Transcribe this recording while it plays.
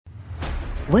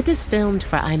What does filmed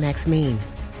for IMAX mean?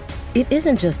 It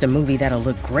isn't just a movie that'll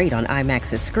look great on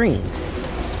IMAX's screens.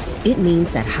 It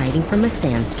means that hiding from a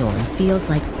sandstorm feels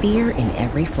like fear in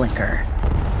every flicker.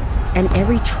 And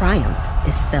every triumph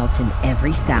is felt in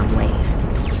every sound wave.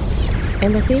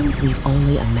 And the things we've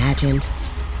only imagined,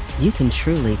 you can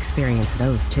truly experience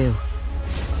those too.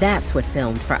 That's what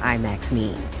filmed for IMAX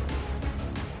means.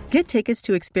 Get tickets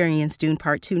to experience Dune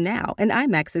Part 2 now and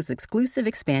IMAX's exclusive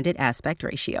expanded aspect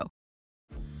ratio.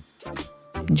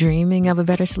 Dreaming of a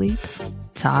better sleep?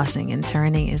 Tossing and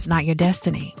turning is not your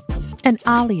destiny. And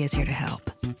Ollie is here to help.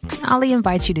 Ollie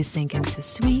invites you to sink into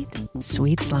sweet,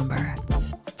 sweet slumber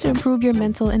to improve your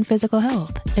mental and physical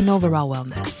health and overall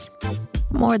wellness.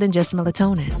 More than just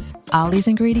melatonin, Ollie's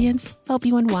ingredients help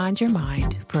you unwind your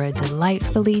mind for a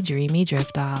delightfully dreamy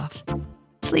drift off.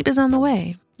 Sleep is on the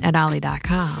way at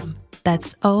Ollie.com.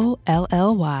 That's OLLY.com.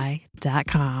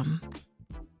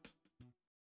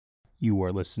 You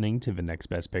are listening to the Next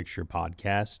Best Picture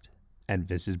podcast, and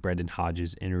this is Brendan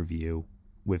Hodges' interview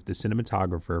with the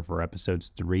cinematographer for episodes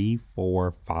 3,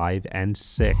 4, 5, and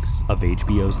 6 of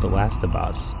HBO's The Last of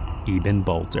Us, Eben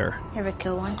Bolter. You ever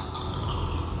kill one?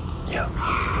 Yeah.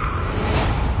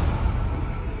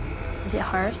 Is it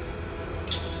hard?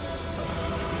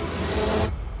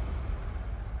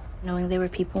 Knowing they were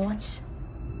people once?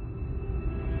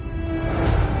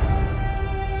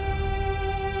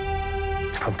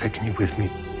 If I'm taking you with me,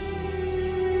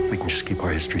 we can just keep our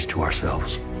histories to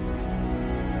ourselves.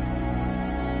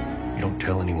 You don't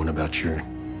tell anyone about your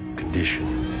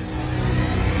condition.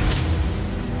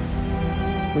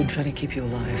 We'd try to keep you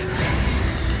alive.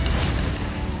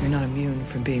 You're not immune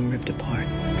from being ripped apart.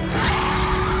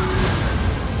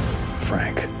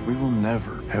 Frank, we will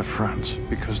never have friends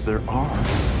because there are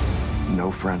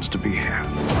no friends to be had.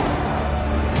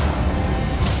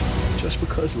 Just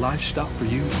because life stopped for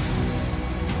you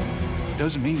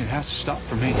doesn't mean it has to stop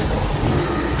for me.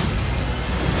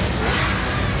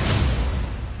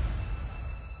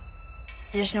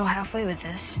 There's no halfway with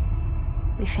this.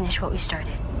 We finished what we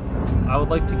started. I would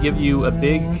like to give you a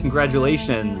big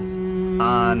congratulations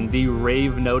on the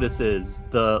rave notices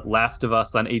The Last of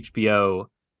Us on HBO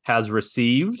has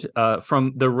received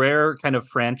from the rare kind of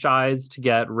franchise to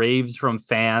get raves from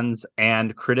fans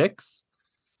and critics.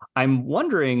 I'm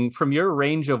wondering, from your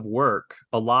range of work,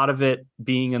 a lot of it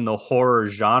being in the horror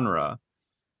genre,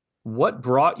 what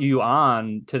brought you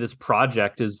on to this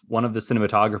project as one of the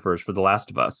cinematographers for The Last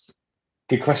of Us?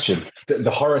 Good question. The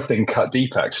horror thing cut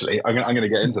deep, actually. I'm going to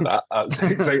get into that.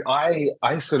 So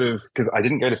I sort of, because I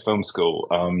didn't go to film school,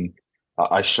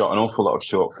 I shot an awful lot of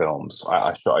short films.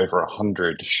 I shot over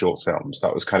 100 short films.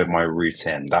 That was kind of my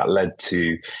routine. That led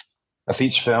to a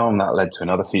feature film, that led to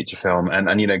another feature film.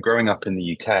 And you know, growing up in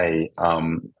the UK,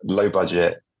 low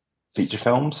budget feature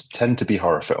films tend to be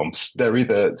horror films. They're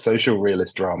either social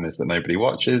realist dramas that nobody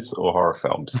watches or horror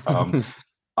films.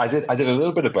 I did a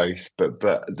little bit of both, but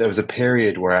there was a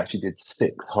period where I actually did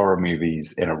 6 horror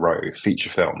movies in a row, feature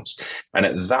films. And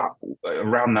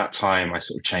around that time, I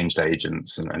sort of changed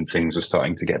agents and things were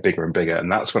starting to get bigger and bigger.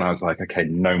 And that's when I was like, okay,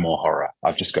 no more horror.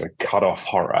 I've just got to cut off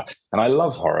horror. And I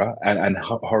love horror, and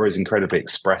horror is incredibly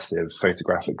expressive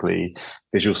photographically,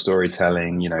 visual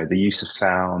storytelling. You know, the use of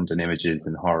sound and images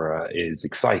in horror is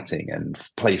exciting and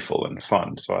playful and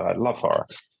fun. So I love horror,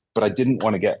 but I didn't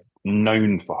want to get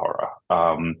known for horror,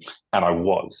 and I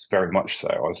was very much so.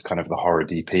 I was kind of the horror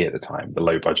DP at the time, the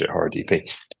low budget horror DP.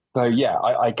 So yeah,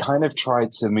 I kind of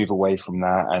tried to move away from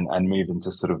that and move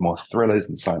into sort of more thrillers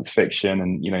and science fiction,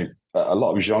 and you know, a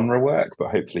lot of genre work, but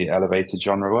hopefully elevated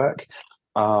genre work.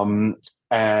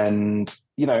 And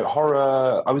you know,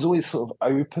 horror, I was always sort of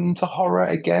open to horror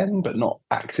again, but not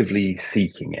actively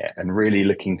seeking it and really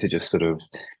looking to just sort of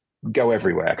go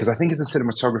everywhere. Because I think as a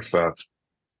cinematographer,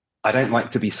 I don't like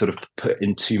to be sort of put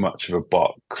in too much of a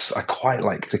box. I quite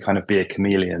like to kind of be a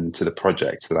chameleon to the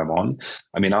projects that I'm on.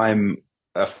 I mean, I'm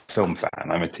a film fan.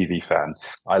 I'm a TV fan.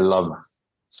 I love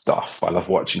stuff. I love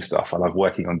watching stuff. I love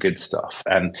working on good stuff.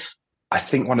 And I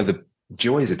think one of the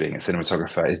joys of being a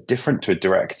cinematographer is different to a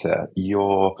director.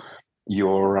 Your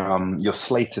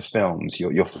slate of films,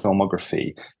 your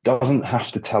filmography doesn't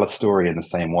have to tell a story in the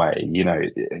same way. You know,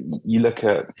 you look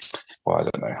at, well, I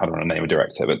don't know, I don't want to name a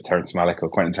director, but Terrence Malick or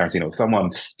Quentin Tarantino or someone,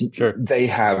 sure, they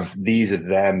have, these are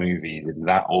their movies in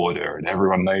that order and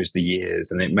everyone knows the years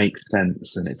and it makes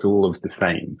sense and it's all of the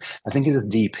same. I think as a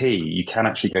DP, you can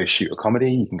actually go shoot a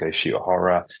comedy, you can go shoot a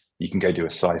horror, you can go do a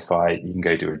sci-fi, you can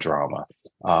go do a drama.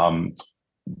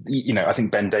 I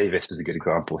think Ben Davis is a good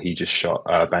example. He just shot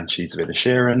Banshees of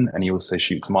Inisherin, and he also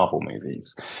shoots Marvel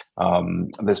movies.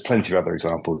 There's plenty of other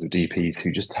examples of DPs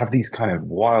who just have these kind of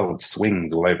wild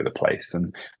swings all over the place,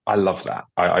 and I love that.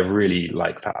 I really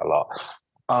like that a lot.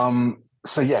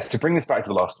 So yeah, to bring this back to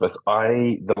The Last of Us,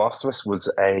 The Last of Us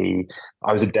I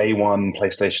was a day one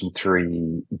PlayStation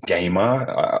 3 gamer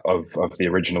of the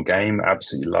original game.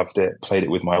 Absolutely loved it. Played it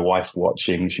with my wife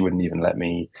watching. She wouldn't even let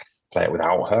me play it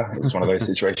without her. It was one of those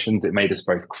situations. It made us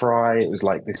both cry. It was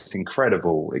like this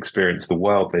incredible experience. The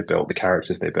world they built, the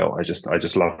characters they built. I just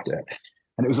loved it.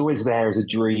 And it was always there as a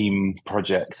dream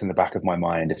project in the back of my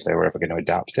mind if they were ever going to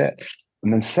adapt it.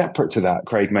 And then separate to that,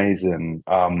 Craig Mazin,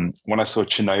 when I saw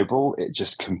Chernobyl, it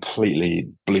just completely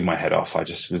blew my head off. I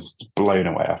just was blown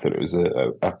away. I thought it was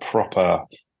a proper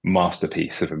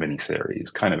masterpiece of a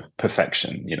miniseries, kind of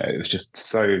perfection. It was just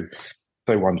so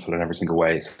wonderful in every single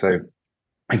way. So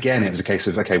again, it was a case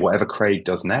of, okay, whatever Craig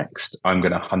does next, I'm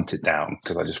going to hunt it down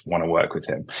because I just want to work with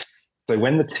him. So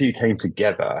when the two came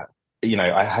together,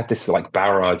 I had this like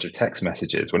barrage of text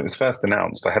messages. When it was first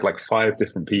announced, I had like 5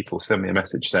 different people send me a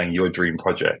message saying, your dream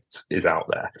project is out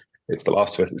there. It's The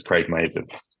Last of Us, it's Craig Mazin.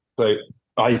 So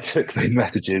I took those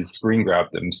messages, screen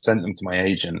grabbed them, sent them to my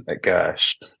agent at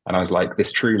Gersh. And I was like,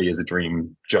 this truly is a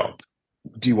dream job.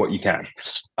 Do what you can.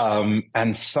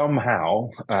 And somehow,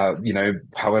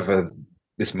 however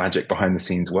this magic behind the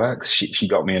scenes works, she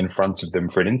got me in front of them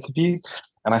for an interview.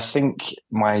 And I think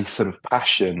my sort of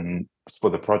passion for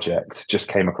the project just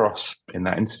came across in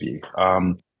that interview.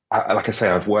 Like I say,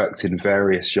 I've worked in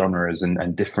various genres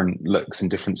and different looks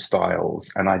and different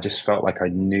styles, and I just felt like I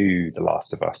knew The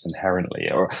Last of Us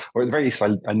inherently, or at the very least,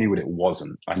 I knew what it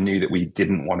wasn't. I knew that we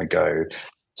didn't want to go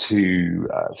to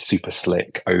super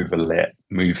slick, overlit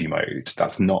movie mode.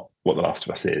 That's not what The Last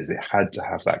of Us is. It had to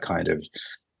have that kind of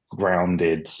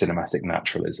grounded cinematic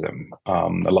naturalism,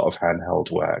 a lot of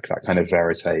handheld work, that kind of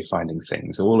verite, finding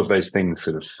things. All of those things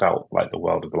sort of felt like the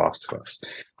world of The Last of Us.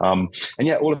 And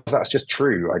yeah, all of that's just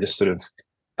true. I just sort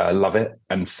of love it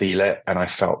and feel it. And I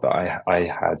felt that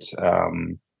I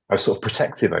was sort of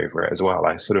protective over it as well.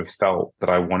 I sort of felt that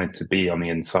I wanted to be on the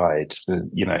inside.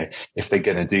 If they're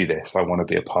going to do this, I want to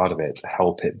be a part of it to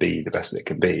help it be the best it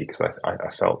can be, because I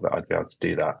felt that I'd be able to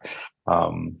do that.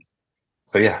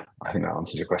 So yeah, I think that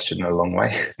answers your question in a long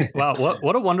way. Wow,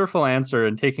 what a wonderful answer,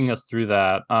 and taking us through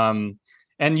that.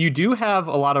 And you do have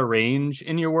a lot of range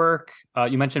in your work.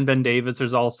 You mentioned Ben Davis.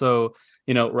 There's also,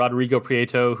 Rodrigo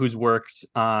Prieto, who's worked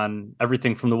on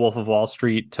everything from The Wolf of Wall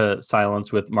Street to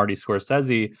Silence with Marty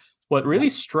Scorsese. What really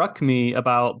struck me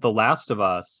about The Last of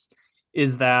Us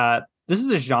is that this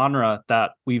is a genre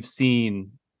that we've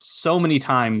seen so many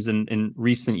times in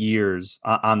recent years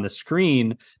on the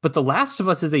screen, but The Last of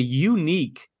Us is a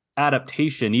unique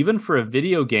adaptation, even for a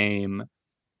video game,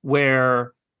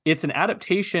 where it's an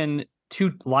adaptation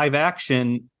to live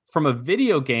action from a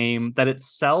video game that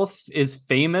itself is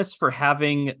famous for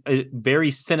having a very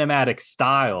cinematic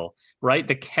style, right?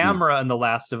 The camera in The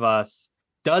Last of Us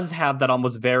does have that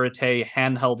almost verite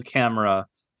handheld camera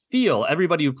feel.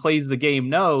 Everybody who plays the game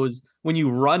knows when you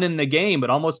run in the game, it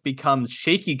almost becomes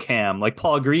shaky cam, like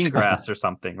Paul Greengrass or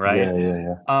something, right?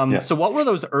 Yeah. So what were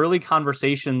those early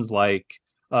conversations like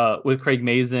with Craig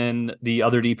Mazin, the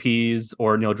other DPs,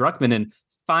 or Neil Druckmann, and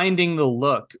finding the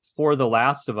look for The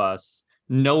Last of Us,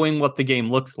 knowing what the game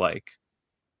looks like?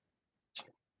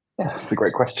 Yeah, that's a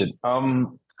great question.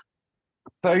 So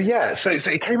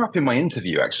it came up in my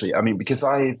interview, actually. I mean, because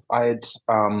I had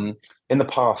in the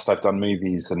past, I've done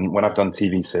movies, and when I've done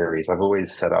TV series, I've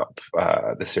always set up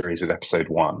the series with episode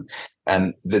 1.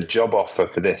 And the job offer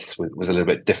for this was a little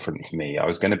bit different for me. I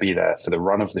was going to be there for the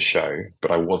run of the show, but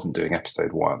I wasn't doing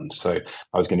episode 1. So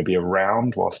I was going to be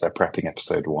around whilst they're prepping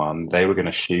episode 1. They were going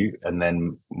to shoot, and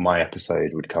then my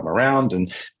episode would come around,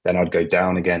 and then I'd go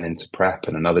down again into prep,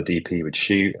 and another DP would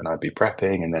shoot, and I'd be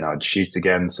prepping, and then I'd shoot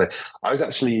again. So I was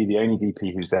actually the only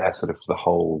DP who's there sort of for the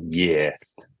whole year.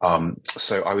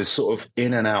 So I was sort of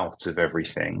in and out of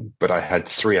everything, but I had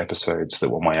 3 episodes that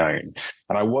were my own.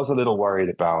 And I was a little worried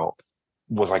about,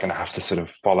 was I going to have to sort of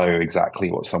follow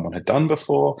exactly what someone had done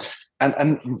before?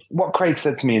 And what Craig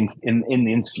said to me in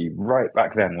the interview right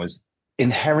back then was,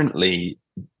 inherently,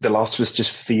 The Last of Us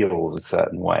just feels a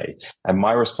certain way. And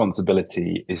my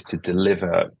responsibility is to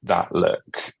deliver that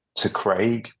look to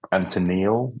Craig and to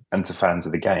Neil and to fans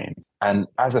of the game. And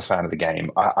as a fan of the game,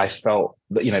 I felt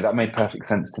that, that made perfect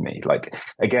sense to me. Like,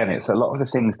 again, it's a lot of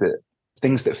the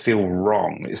things that feel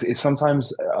wrong. It's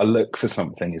sometimes a look for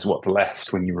something is what's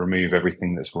left when you remove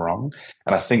everything that's wrong.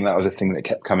 And I think that was a thing that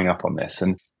kept coming up on this.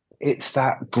 And it's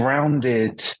that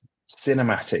grounded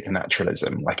cinematic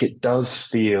naturalism. Like, it does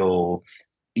feel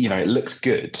it looks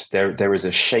good. There is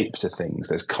a shape to things.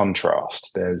 There's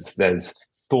contrast. There's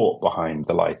thought behind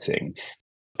the lighting.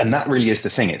 And that really is the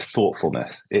thing. It's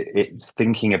thoughtfulness. It's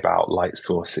thinking about light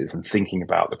sources and thinking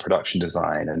about the production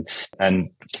design and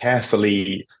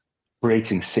carefully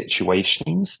creating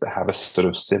situations that have a sort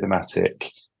of cinematic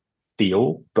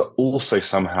feel, but also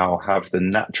somehow have the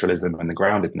naturalism and the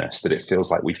groundedness that it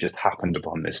feels like we've just happened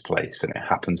upon this place and it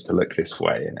happens to look this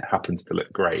way and it happens to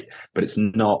look great, but it's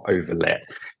not overlit.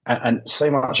 And so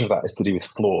much of that is to do with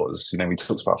flaws. We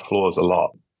talked about flaws a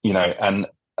lot, and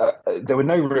there were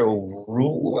no real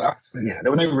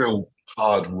there were no real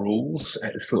hard rules.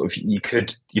 It's sort of, you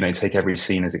could, take every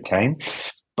scene as it came,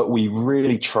 but we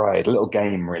really tried, a little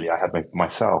game really I had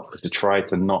myself, was to try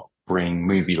to not bring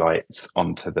movie lights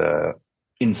onto the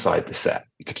inside the set,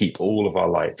 to keep all of our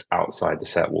lights outside the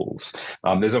set walls.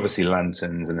 There's obviously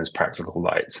lanterns and there's practical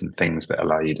lights and things that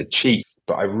allow you to cheat.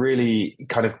 But I really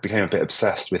kind of became a bit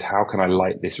obsessed with how can I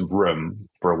light this room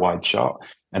for a wide shot,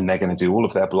 and they're going to do all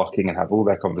of their blocking and have all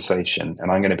their conversation,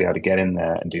 and I'm going to be able to get in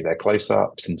there and do their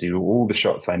close-ups and do all the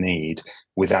shots I need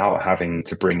without having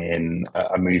to bring in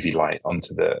a movie light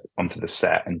onto the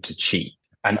set and to cheat.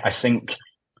 And I think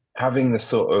having the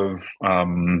sort of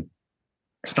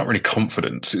it's not really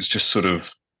confidence, it's just sort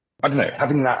of, I don't know,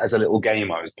 having that as a little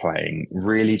game I was playing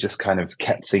really just kind of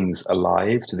kept things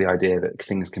alive to the idea that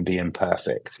things can be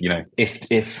imperfect.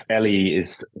 If Ellie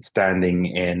is standing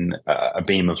in a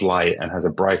beam of light and has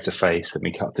a brighter face, and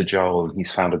we cut to Joel and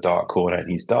he's found a dark corner and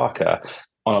he's darker,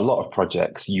 on a lot of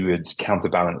projects you would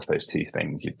counterbalance those two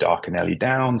things. You'd darken Ellie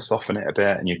down, soften it a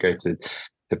bit, and you'd go to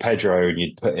Pedro and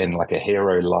you'd put in like a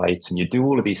hero light, and you'd do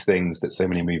all of these things that so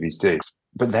many movies do.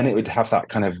 But then it would have that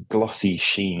kind of glossy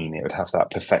sheen. It would have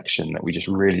that perfection that we just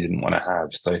really didn't want to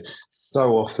have.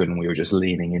 So often we were just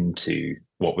leaning into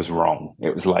what was wrong.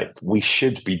 It was like, we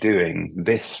should be doing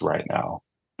this right now,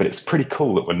 but it's pretty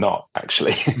cool that we're not,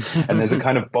 actually. And there's a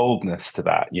kind of boldness to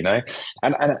that,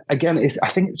 And again,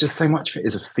 I think it's just so much of it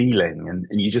is a feeling.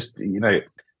 And you just,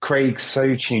 Craig's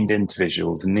so tuned into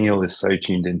visuals. Neil is so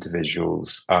tuned into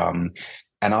visuals.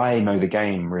 And I know the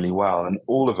game really well. And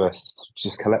all of us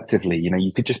just collectively,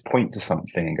 you could just point to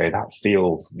something and go, that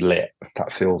feels lit,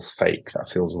 that feels fake, that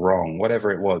feels wrong, whatever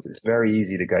it was. It's very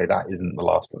easy to go, that isn't The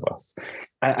Last of Us.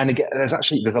 And again, there's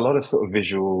a lot of sort of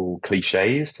visual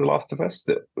cliches to The Last of Us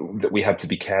that we had to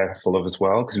be careful of as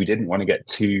well, because we didn't want to get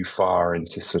too far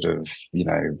into sort of,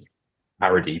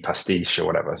 parody, pastiche or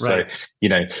whatever. Right.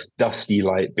 So, dusty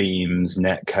light beams,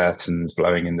 net curtains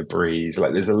blowing in the breeze.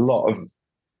 Like, there's a lot of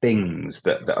things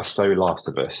that are so Last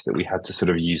of Us that we had to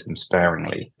sort of use them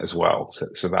sparingly as well.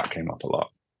 So that came up a lot.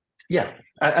 Yeah.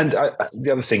 And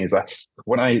the other thing is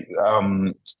when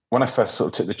I first sort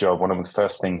of took the job, one of the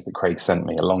first things that Craig sent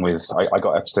me, along with, I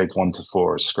got episodes 1 to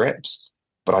 4 as scripts,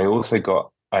 but I also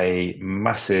got a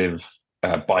massive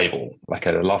Bible, like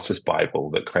a Last of Us Bible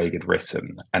that Craig had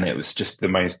written. And it was just the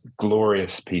most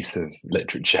glorious piece of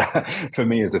literature for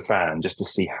me as a fan, just to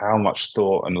see how much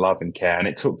thought and love and care. And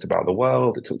it talked about the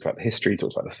world, it talked about the history, it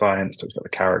talked about the science, it talked about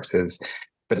the characters,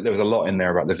 but there was a lot in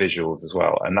there about the visuals as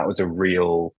well. And that was a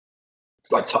real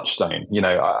touchstone.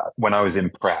 When I was in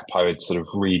prep, I would sort of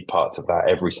read parts of that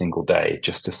every single day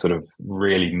just to sort of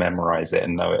really memorize it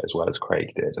and know it as well as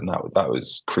Craig did. And that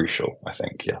was crucial, I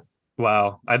think. Yeah.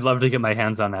 Wow, I'd love to get my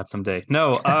hands on that someday.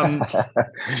 No,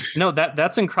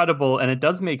 that's incredible, and it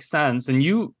does make sense. And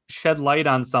you shed light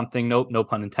on something, no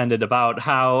pun intended, about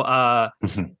how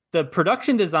the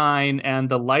production design and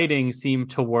the lighting seem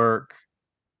to work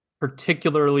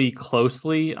particularly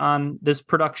closely on this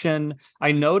production.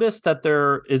 I noticed that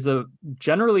there is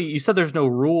generally, you said there's no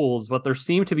rules, but there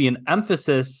seemed to be an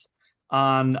emphasis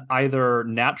on either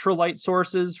natural light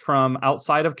sources from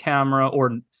outside of camera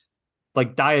or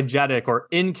like diegetic or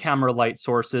in-camera light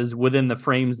sources within the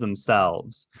frames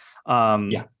themselves.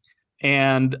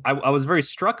 And I was very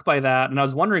struck by that. And I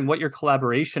was wondering what your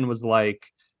collaboration was like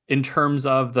in terms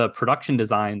of the production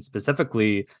design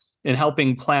specifically in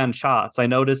helping plan shots. I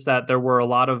noticed that there were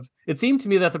it seemed to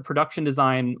me that the production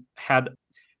design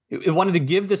it wanted to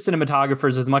give the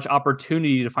cinematographers as much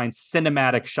opportunity to find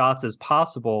cinematic shots as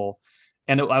possible.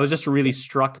 And I was just really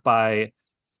struck by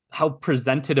how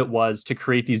presented it was to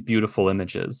create these beautiful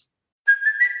images.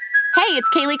 Hey, it's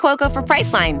Kaylee Cuoco for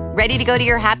Priceline. Ready to go to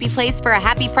your happy place for a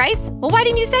happy price? Well, why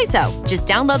didn't you say so? Just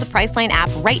download the Priceline app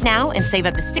right now and save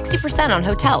up to 60% on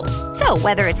hotels. So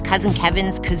whether it's Cousin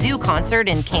Kevin's Kazoo Concert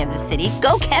in Kansas City,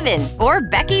 go Kevin, or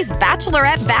Becky's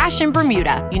Bachelorette Bash in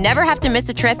Bermuda, you never have to miss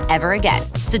a trip ever again.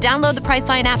 So download the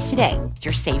Priceline app today.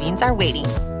 Your savings are waiting.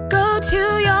 Go to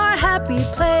your happy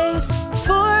place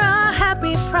for a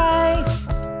happy price.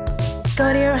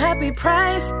 Go to your happy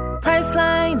price,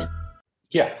 Priceline.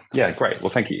 Yeah, great. Well,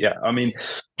 thank you. Yeah, I mean,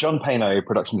 John Payno,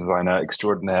 production designer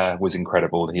extraordinaire, was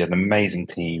incredible. He had an amazing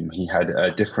team. He had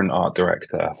a different art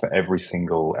director for every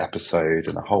single episode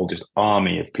and a whole just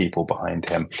army of people behind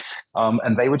him.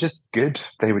 And they were just good.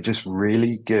 They were just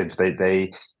really good.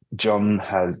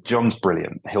 John's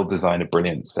brilliant. He'll design a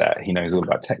brilliant set. He knows all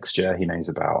about texture. He knows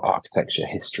about architecture,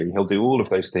 history. He'll do all of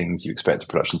those things you expect a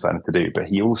production designer to do, but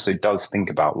he also does think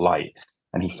about light.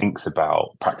 And he thinks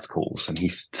about practicals, and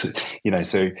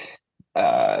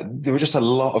there were just a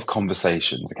lot of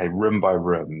conversations. Okay, room by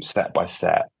room, set by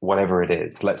set, whatever it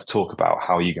is. Let's talk about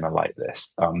how you're going to light this.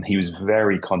 He was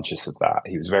very conscious of that.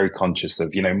 He was very conscious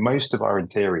of, most of our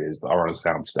interiors are on a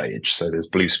soundstage, so there's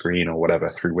blue screen or whatever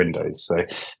through windows. So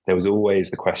there was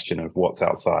always the question of what's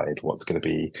outside, what's going to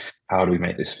be, how do we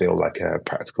make this feel like a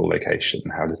practical location?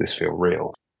 How does this feel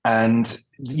real? And,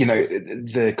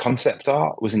 the concept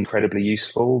art was incredibly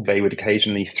useful. They would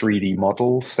occasionally 3D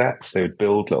model sets. They would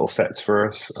build little sets for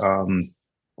us.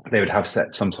 They would have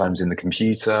sets sometimes in the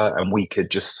computer, and we could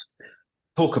just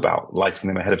talk about lighting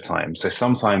them ahead of time. So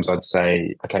sometimes I'd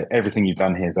say, okay, everything you've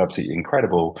done here is absolutely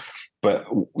incredible, but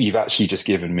you've actually just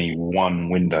given me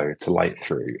one window to light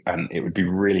through. And it would be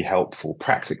really helpful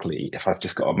practically if I've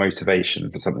just got a motivation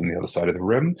for something on the other side of the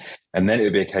room. And then it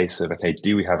would be a case of, okay,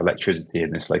 do we have electricity in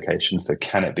this location? So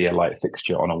can it be a light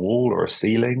fixture on a wall or a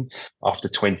ceiling? After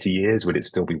 20 years, would it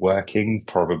still be working?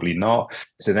 Probably not.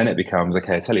 So then it becomes,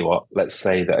 okay, I tell you what, let's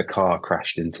say that a car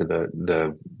crashed into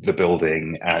the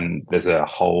building and there's a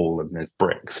hole and there's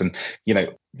bricks. And,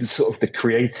 the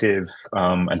creative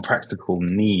and practical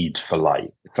need for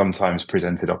light sometimes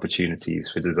presented opportunities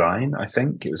for design. I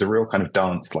think it was a real kind of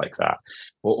dance like that.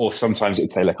 Or sometimes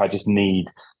it'd say, look, I just need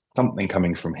something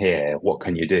coming from here. What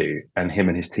can you do? And him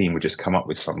and his team would just come up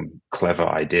with some clever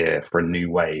idea for a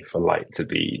new way for light to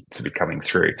be coming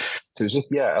through. So it was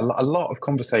just, a lot of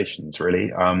conversations really,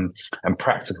 and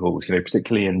practicals,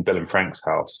 particularly in Bill and Frank's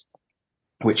house,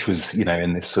 which was,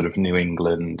 in this sort of New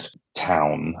England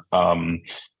town,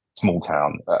 small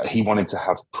town. He wanted to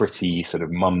have pretty sort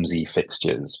of mumsy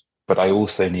fixtures, but I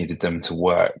also needed them to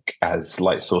work as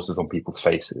light sources on people's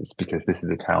faces, because this is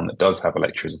a town that does have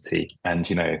electricity and,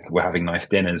 we're having nice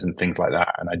dinners and things like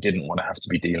that. And I didn't want to have to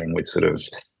be dealing with sort of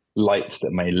lights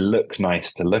that may look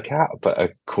nice to look at, but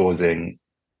are causing,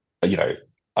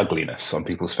 ugliness on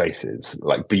people's faces,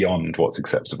 like beyond what's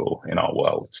acceptable in our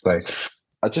world. So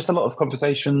just a lot of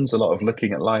conversations, a lot of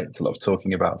looking at lights, a lot of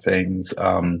talking about things.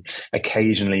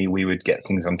 Occasionally we would get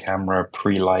things on camera,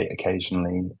 pre-light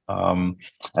occasionally.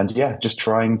 Just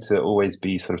trying to always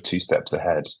be sort of 2 steps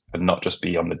ahead and not just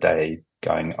be on the day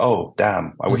going, oh,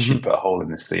 damn, I wish you'd put a hole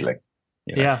in the ceiling.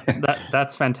 Yeah,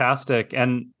 that's fantastic.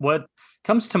 And what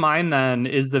comes to mind then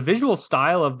is the visual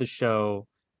style of the show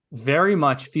very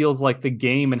much feels like the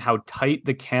game and how tight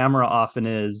the camera often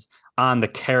is on the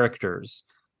characters.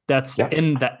 That's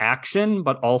in the action,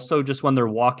 but also just when they're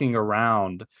walking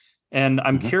around. And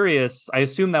I'm curious, I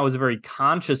assume that was a very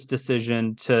conscious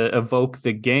decision to evoke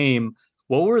the game.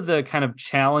 What were the kind of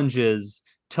challenges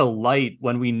to light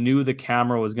when we knew the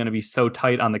camera was going to be so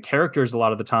tight on the characters a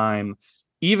lot of the time,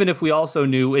 even if we also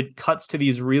knew it cuts to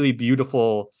these really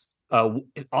beautiful,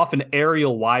 often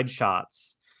aerial wide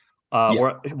shots,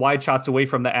 or wide shots away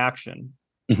from the action?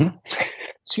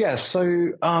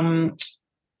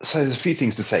 So there's a few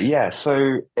things to say.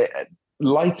 So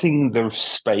lighting the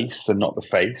space and not the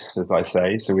face, as I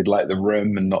say, so we'd light the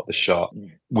room and not the shot,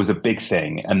 was a big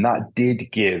thing. And that did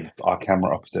give our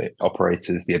camera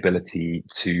operators the ability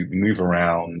to move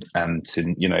around and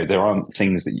to, there aren't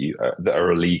things that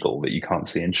are illegal that you can't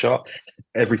see in shot.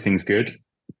 Everything's good.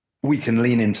 We can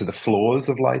lean into the flaws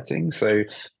of lighting. So,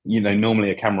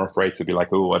 normally a camera operator would be like,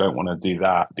 oh, I don't want to do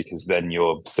that because then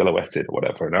you're silhouetted or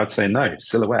whatever. And I'd say, no,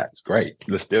 silhouette's great.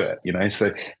 Let's do it.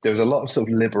 So there was a lot of sort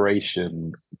of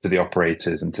liberation to the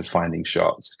operators and to finding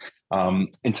shots.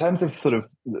 In terms of sort of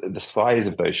the size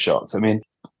of those shots, I mean,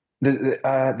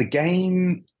 the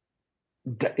game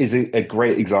is a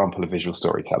great example of visual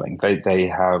storytelling. They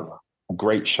have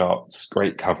great shots,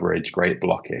 great coverage, great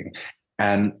blocking.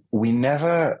 And we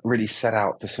never really set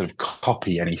out to sort of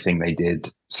copy anything they did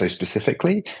so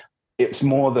specifically. It's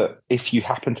more that if you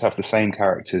happen to have the same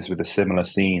characters with a similar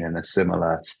scene and a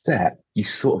similar set, you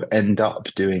sort of end up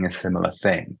doing a similar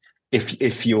thing.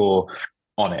 If you're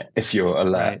on it, if you're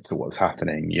alert to what's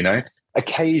happening,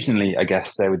 Occasionally, I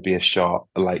guess there would be a shot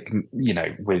like,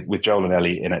 with Joel and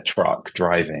Ellie in a truck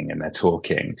driving and they're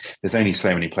talking. There's only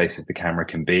so many places the camera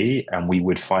can be. And we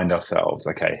would find ourselves,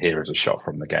 okay, here is a shot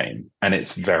from the game. And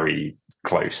it's very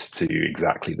close to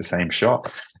exactly the same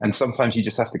shot. And sometimes you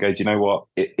just have to go, do you know what?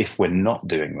 If we're not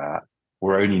doing that,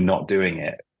 we're only not doing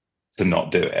it to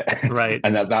not do it. Right.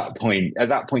 And at that point,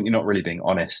 you're not really being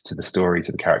honest to the story,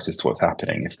 to the characters, to what's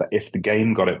happening. If the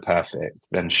game got it perfect,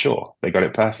 then sure, they got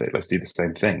it perfect. Let's do the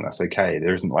same thing. That's okay.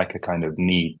 There isn't like a kind of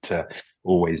need to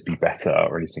always be better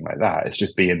or anything like that. It's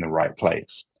just be in the right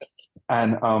place.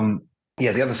 And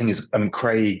the other thing is,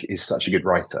 Craig is such a good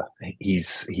writer.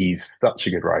 He's such a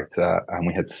good writer, and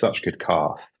we had such good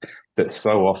cast that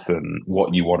so often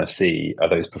what you want to see are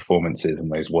those performances and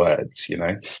those words, you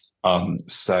know.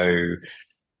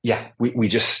 We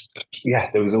just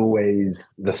there was always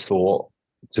the thought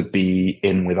to be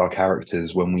in with our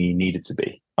characters when we needed to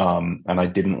be. And I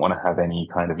didn't want to have any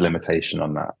kind of limitation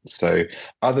on that. So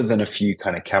other than a few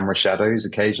kind of camera shadows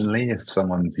occasionally, if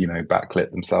someone's, backlit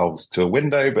themselves to a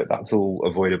window, but that's all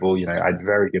avoidable. I had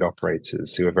very good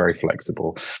operators who are very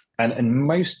flexible. And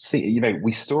most,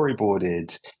 we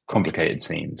storyboarded complicated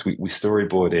scenes. We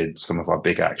storyboarded some of our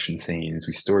big action scenes.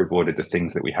 We storyboarded the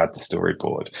things that we had to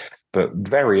storyboard. But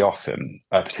very often,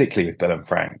 particularly with Bill and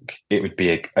Frank, it would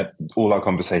be all our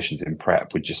conversations in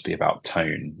prep would just be about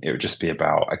tone. It would just be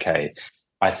about, okay,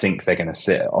 I think they're going to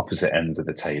sit at opposite ends of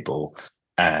the table,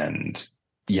 and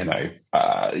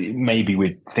maybe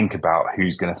we'd think about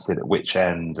who's going to sit at which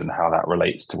end and how that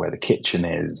relates to where the kitchen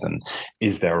is, and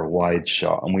is there a wide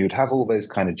shot? And we would have all those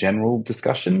kind of general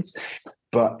discussions.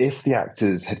 But if the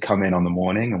actors had come in on the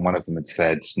morning and one of them had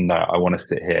said, no, I want to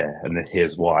sit here and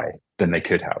here's why, then they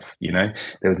could have, there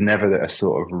was never a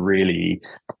sort of really,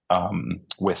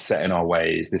 we're set in our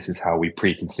ways. This is how we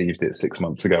preconceived it 6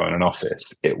 months ago in an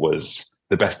office. It was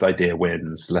the best idea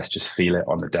wins. Let's just feel it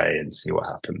on the day and see what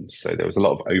happens. So there was a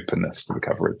lot of openness to the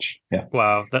coverage. Yeah.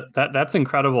 Wow. That's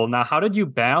incredible. Now, how did you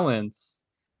balance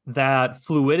that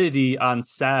fluidity on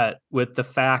set with the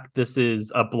fact this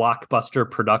is a blockbuster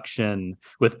production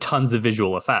with tons of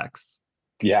visual effects?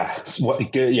 Yeah.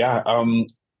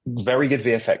 Very good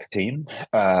VFX team.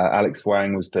 Alex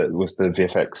Wang was the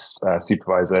VFX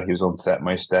supervisor. He was on set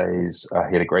most days.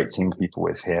 He had a great team of people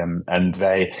with him. And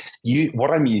what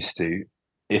I'm used to,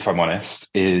 if I'm honest,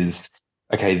 is,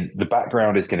 okay, the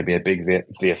background is going to be a big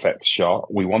VFX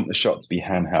shot. We want the shot to be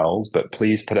handheld, but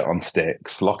please put it on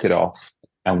sticks, lock it off,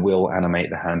 and we'll animate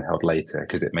the handheld later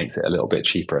because it makes it a little bit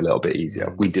cheaper, a little bit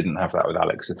easier. We didn't have that with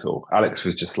Alex at all. Alex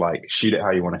was just like, shoot it how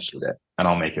you want to shoot it, and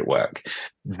I'll make it work.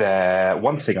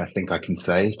 One thing I think I can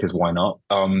say, because why not,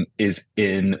 is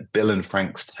in Bill and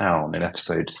Frank's town in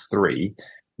episode 3,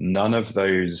 none of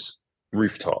those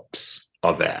rooftops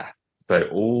are there. So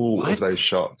all of those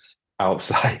shots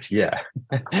outside,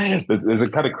 there's a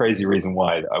kind of crazy reason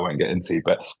why that I won't get into,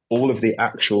 but all of the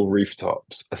actual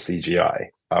rooftops are CGI.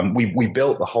 We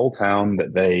built the whole town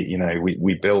that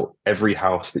we built every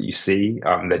house that you see.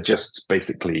 They're just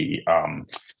basically 4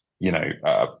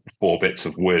 bits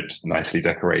of wood nicely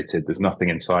decorated. There's nothing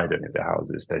inside any of the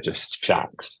houses. They're just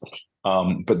shacks.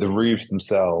 But the roofs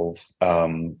themselves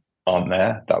aren't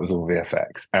there. That was all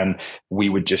VFX. And we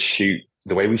would just shoot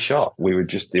the way we shot. We would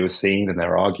just do a scene and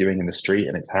they're arguing in the street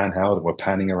and it's handheld and we're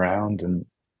panning around, and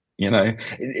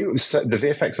it was the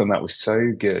VFX on that was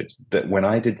so good that when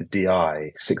I did the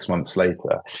DI 6 months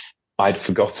later, I'd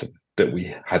forgotten that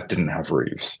we didn't have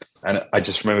roofs. And I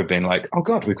just remember being like, oh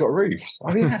God, we've got roofs.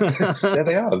 Oh yeah, there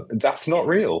they are. That's not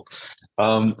real.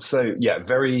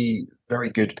 Very, very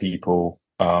good people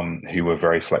who were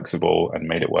very flexible and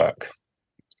made it work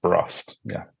for us.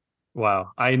 Yeah. Wow.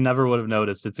 I never would have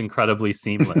noticed. It's incredibly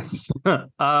seamless. All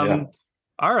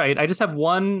right. I just have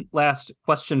one last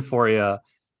question for you,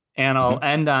 and I'll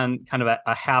end on kind of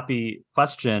a happy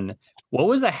question. What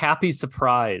was a happy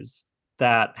surprise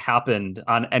that happened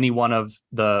on any one of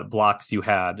the blocks you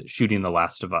had shooting The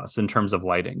Last of Us in terms of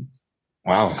lighting?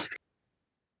 Wow.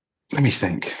 Let me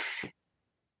think.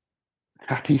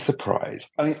 Happy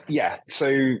surprise.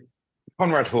 So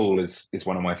Conrad Hall is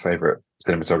one of my favorite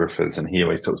cinematographers, and he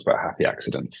always talks about happy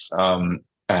accidents.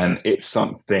 And it's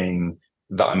something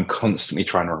that I'm constantly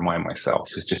trying to remind myself,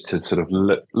 is just to sort of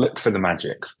look for the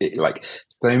magic.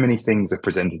 So many things are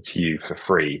presented to you for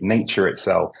free. Nature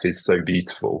itself is so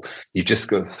beautiful. You've just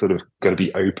got to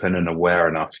be open and aware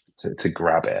enough to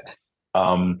grab it.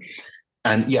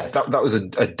 That was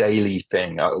a daily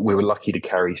thing. We were lucky to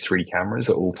carry 3 cameras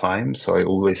at all times. So I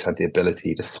always had the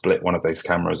ability to split one of those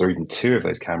cameras or even 2 of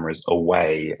those cameras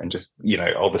away and just,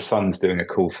 the sun's doing a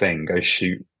cool thing, go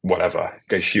shoot whatever,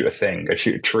 go shoot a thing, go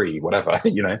shoot a tree, whatever,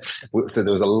 So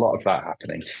there was a lot of that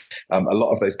happening. A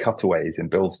lot of those cutaways in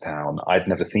Billstown I'd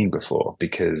never seen before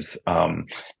because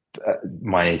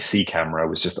my C camera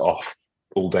was just off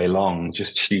all day long,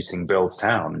 just shooting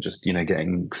Billstown, just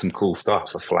getting some cool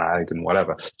stuff, a flag and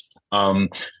whatever.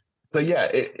 So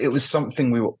yeah, it was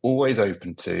something we were always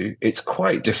open to. It's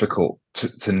quite difficult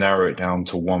to narrow it down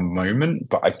to one moment,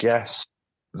 but I guess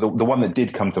the one that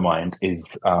did come to mind is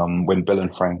when Bill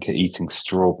and Frank are eating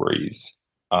strawberries.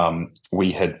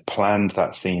 We had planned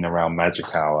that scene around magic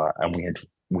hour, and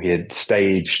we had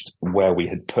staged where we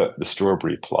had put the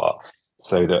strawberry plot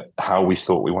so that how we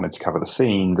thought we wanted to cover the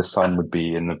scene, the sun would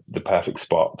be in the perfect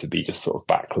spot to be just sort of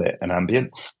backlit and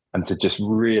ambient. And to just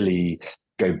really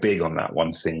go big on that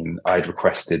one scene, I'd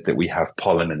requested that we have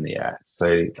pollen in the air.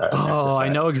 So I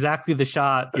know exactly the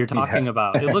shot you're talking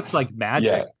about. It looks like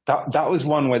magic. Yeah, that was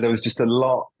one where there was just a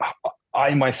lot.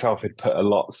 I myself had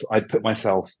I'd put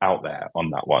myself out there on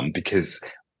that one because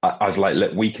I was like,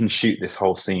 look, we can shoot this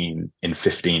whole scene in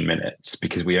 15 minutes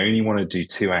because we only want to do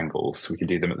 2 angles. So we can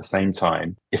do them at the same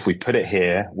time. If we put it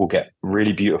here, we'll get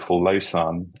really beautiful low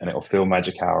sun and it'll feel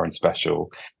magic hour and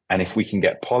special. And if we can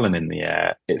get pollen in the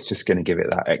air, it's just going to give it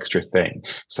that extra thing.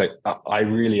 So I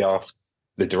really asked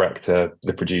the director,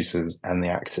 the producers, and the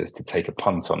actors to take a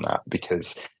punt on that,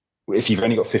 because if you've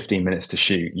only got 15 minutes to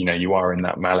shoot, you are in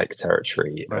that Malick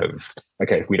territory of,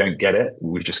 okay, if we don't get it,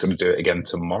 we're just going to do it again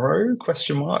tomorrow, ?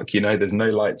 There's no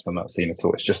lights on that scene at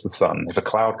all. It's just the sun. If a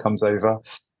cloud comes over,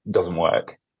 it doesn't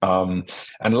work. And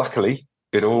luckily,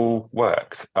 it all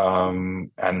worked.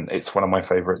 And it's one of my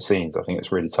favorite scenes. I think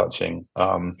it's really touching.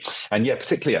 And yeah,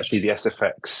 particularly actually the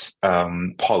SFX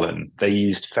pollen, they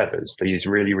used feathers. They used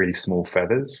really, really small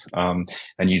feathers and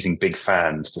using big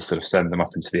fans to sort of send them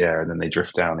up into the air and then they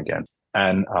drift down again.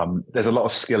 And there's a lot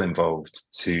of skill involved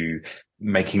to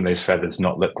making those feathers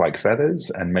not look like feathers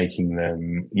and making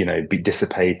them, be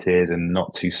dissipated and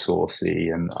not too saucy.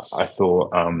 And I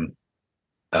thought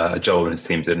Joel and his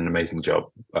team did an amazing job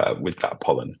with that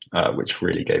pollen, which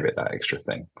really gave it that extra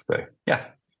thing. So, yeah.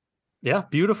 Yeah,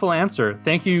 beautiful answer.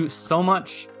 Thank you so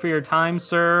much for your time,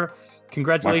 sir.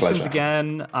 Congratulations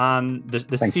again on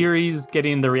the series,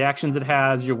 getting the reactions it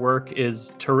has. Your work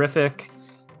is terrific.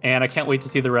 And I can't wait to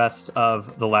see the rest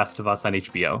of The Last of Us on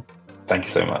HBO. Thank you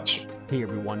so much. Hey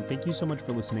everyone, thank you so much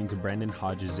for listening to Brendan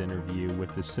Hodges' interview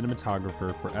with the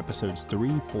cinematographer for episodes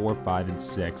 3, 4, 5, and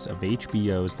 6 of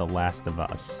HBO's The Last of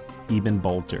Us, Eben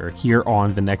Bolter, here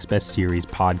on the Next Best Series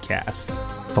podcast.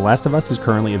 The Last of Us is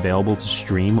currently available to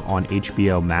stream on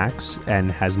HBO Max and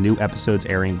has new episodes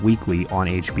airing weekly on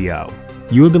HBO.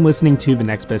 You have been listening to the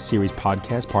Next Best Series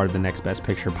podcast, part of the Next Best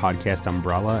Picture podcast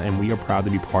umbrella, and we are proud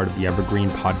to be part of the Evergreen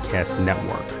Podcast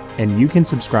Network. And you can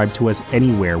subscribe to us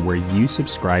anywhere where you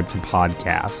subscribe to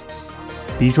podcasts.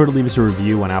 Be sure to leave us a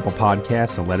review on Apple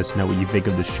Podcasts and let us know what you think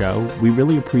of the show. We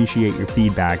really appreciate your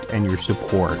feedback and your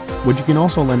support, which you can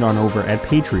also lend on over at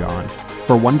Patreon.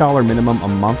 For $1 minimum a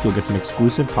month, you'll get some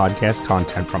exclusive podcast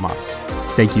content from us.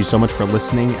 Thank you so much for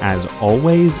listening, as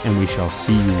always, and we shall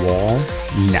see you all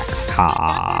next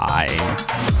time.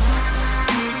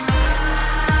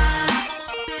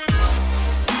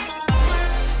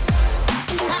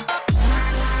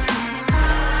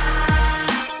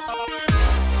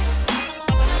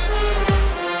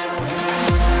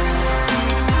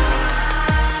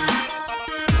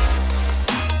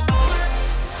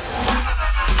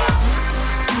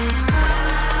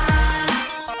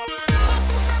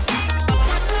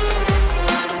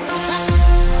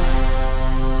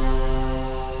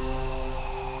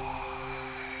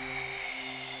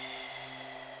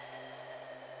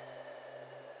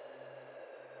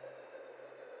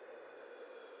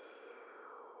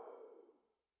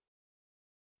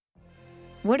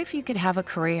 What if you could have a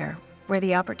career where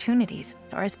the opportunities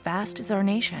are as vast as our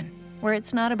nation, where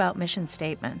it's not about mission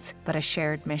statements, but a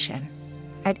shared mission?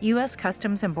 At U.S.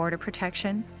 Customs and Border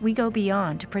Protection, we go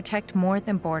beyond to protect more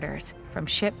than borders. From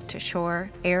ship to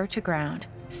shore, air to ground,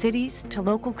 cities to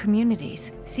local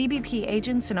communities, CBP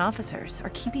agents and officers are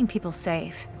keeping people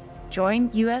safe. Join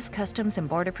U.S. Customs and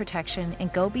Border Protection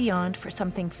and go beyond for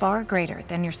something far greater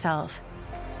than yourself.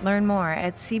 Learn more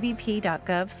at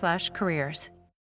cbp.gov/careers.